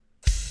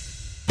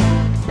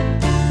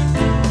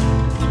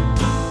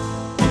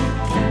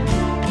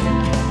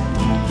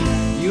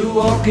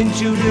walk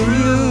into the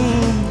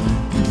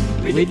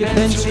room with the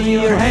pencil in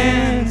your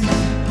hand.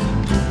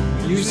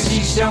 You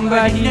see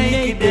somebody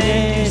naked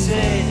and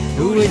say,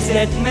 who is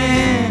that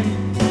man?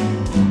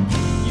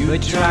 You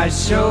try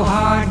so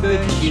hard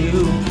but you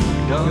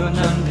don't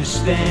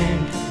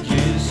understand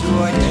just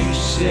what you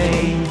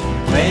say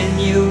when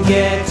you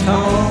get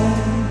home.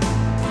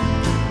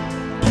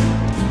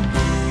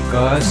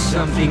 Cause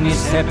something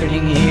is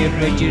happening here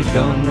but you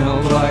don't know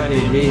what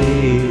it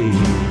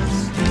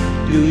is.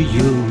 Do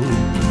you,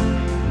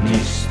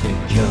 Mr.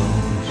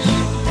 Jones?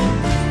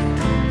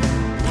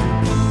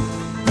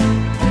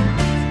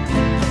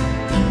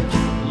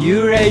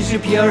 You raise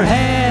up your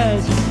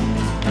head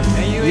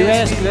and you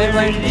ask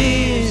what it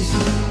is,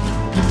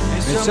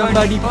 and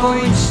somebody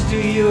points to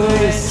you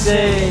and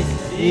says,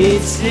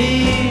 it's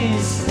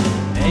this.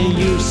 And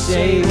you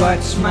say,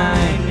 what's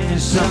mine?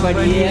 And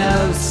somebody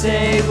else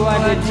say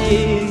what it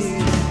is.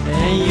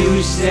 And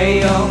you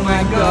say, oh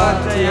my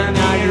God, I'm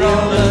here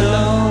all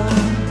alone.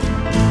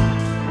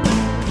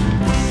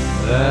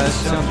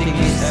 Something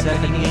is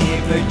happening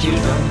here, but you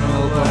don't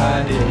know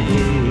what it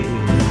is.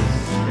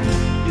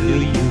 Do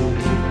you,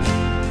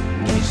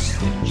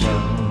 Mr.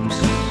 Jones?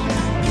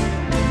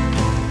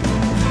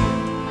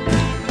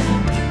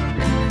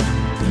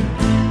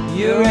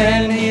 Your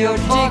hand in your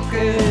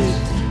pocket,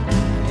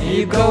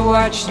 you go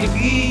watch the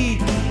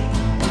geek,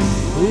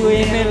 who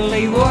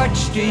immediately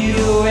watch to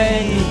you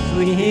and who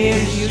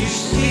hears you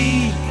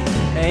speak.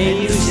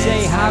 And you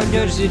say, how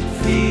does it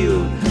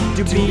feel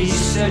to be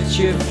such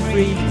a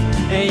freak?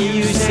 And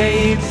you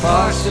say,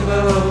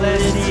 impossible,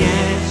 that's the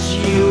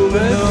answer you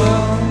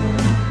know.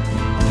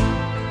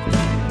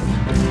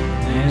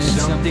 And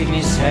something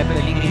is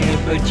happening here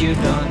but you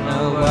don't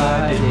know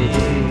what it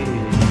is.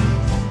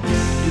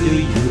 Do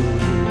you,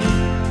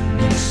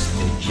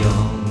 Mr.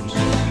 Jones?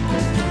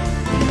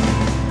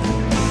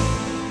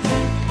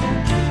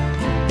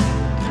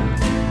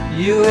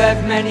 You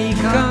have many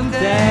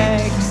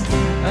contacts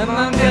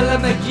among the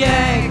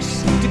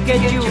lumberjacks to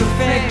get your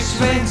facts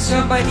when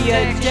somebody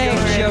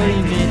attacks your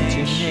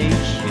imagination.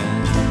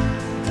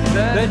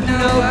 But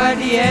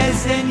nobody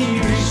has any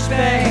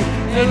respect,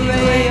 and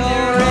they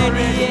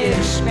already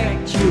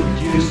expect you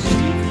just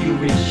give you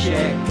a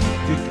check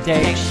to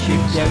tax you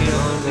down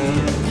a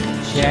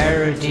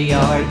charity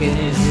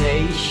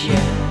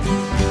organization.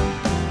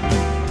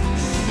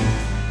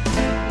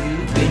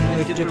 You've been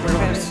with the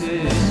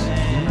professors,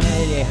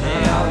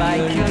 how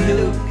like you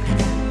look.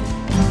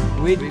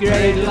 With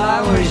great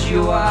lovers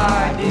you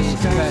are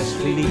discussed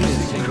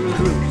leaders and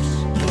crooks.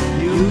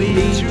 You've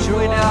been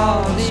through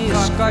all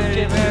these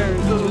Scottish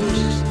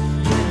books.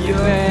 Your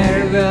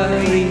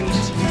verdict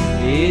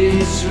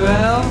is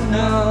well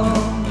known.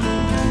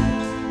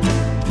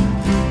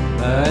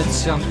 But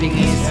something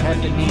is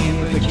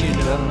happening but you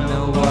don't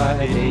know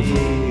what it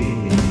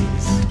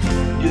is.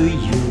 Do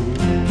you,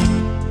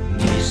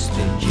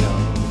 Mr. Jones?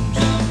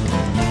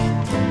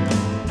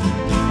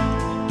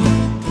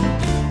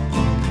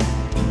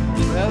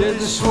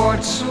 The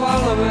sword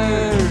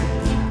swallower,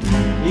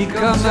 he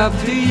comes up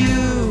to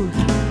you,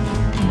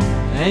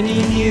 and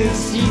he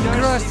kneels, he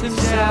crosses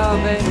himself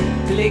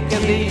and click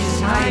up his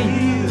high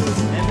heels,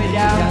 and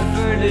without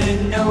further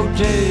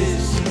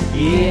notice,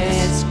 he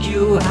asks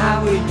you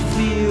how it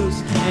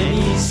feels, and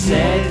he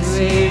says,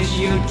 where's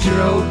your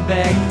throat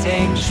back,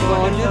 thanks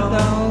for the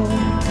loan.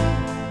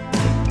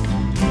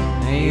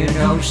 And you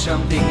know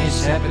something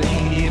is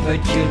happening here,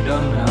 but you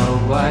don't know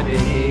what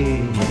it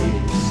is.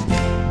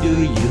 Do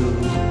you,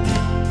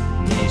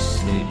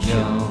 Mr.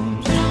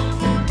 Jones?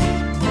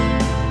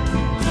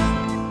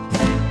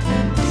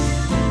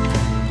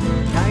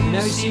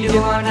 Now you see the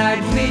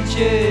one-eyed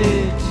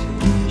midget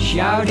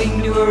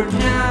shouting the word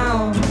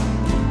now,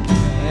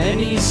 and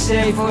he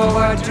say for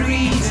what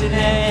reason,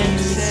 and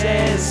he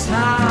says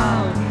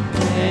how,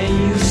 and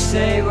you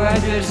say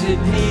what does it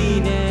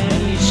mean,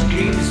 and he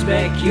screams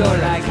back, you're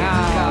like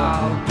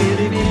how,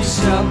 give me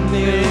some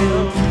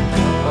milk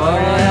or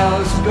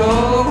else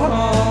go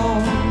home.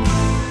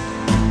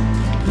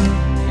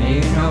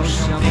 You know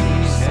something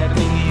is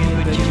happening here,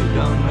 but you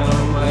don't know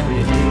what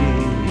it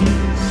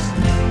is.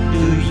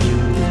 Do you,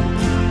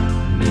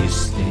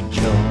 Mr.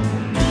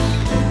 Jones?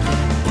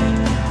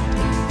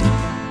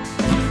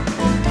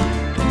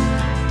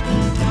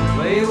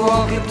 Well, you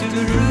walk into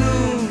the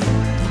room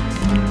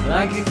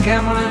like a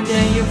camel and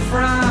then you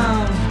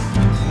frown,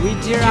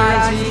 with your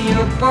eyes in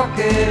your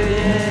pocket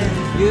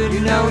and your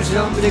nose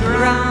on the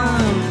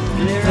ground.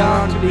 There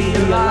ought to be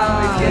a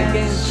law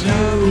against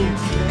you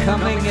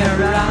coming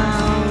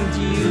around.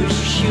 You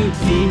should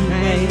be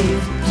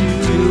made to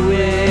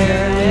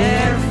wear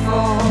Air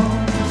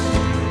Force.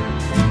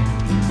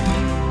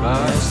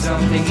 Cause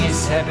something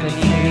is happening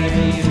here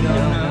and you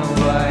don't know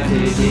what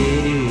it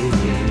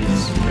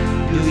is.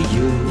 Do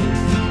you,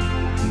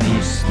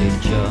 Mr.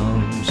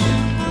 Jones?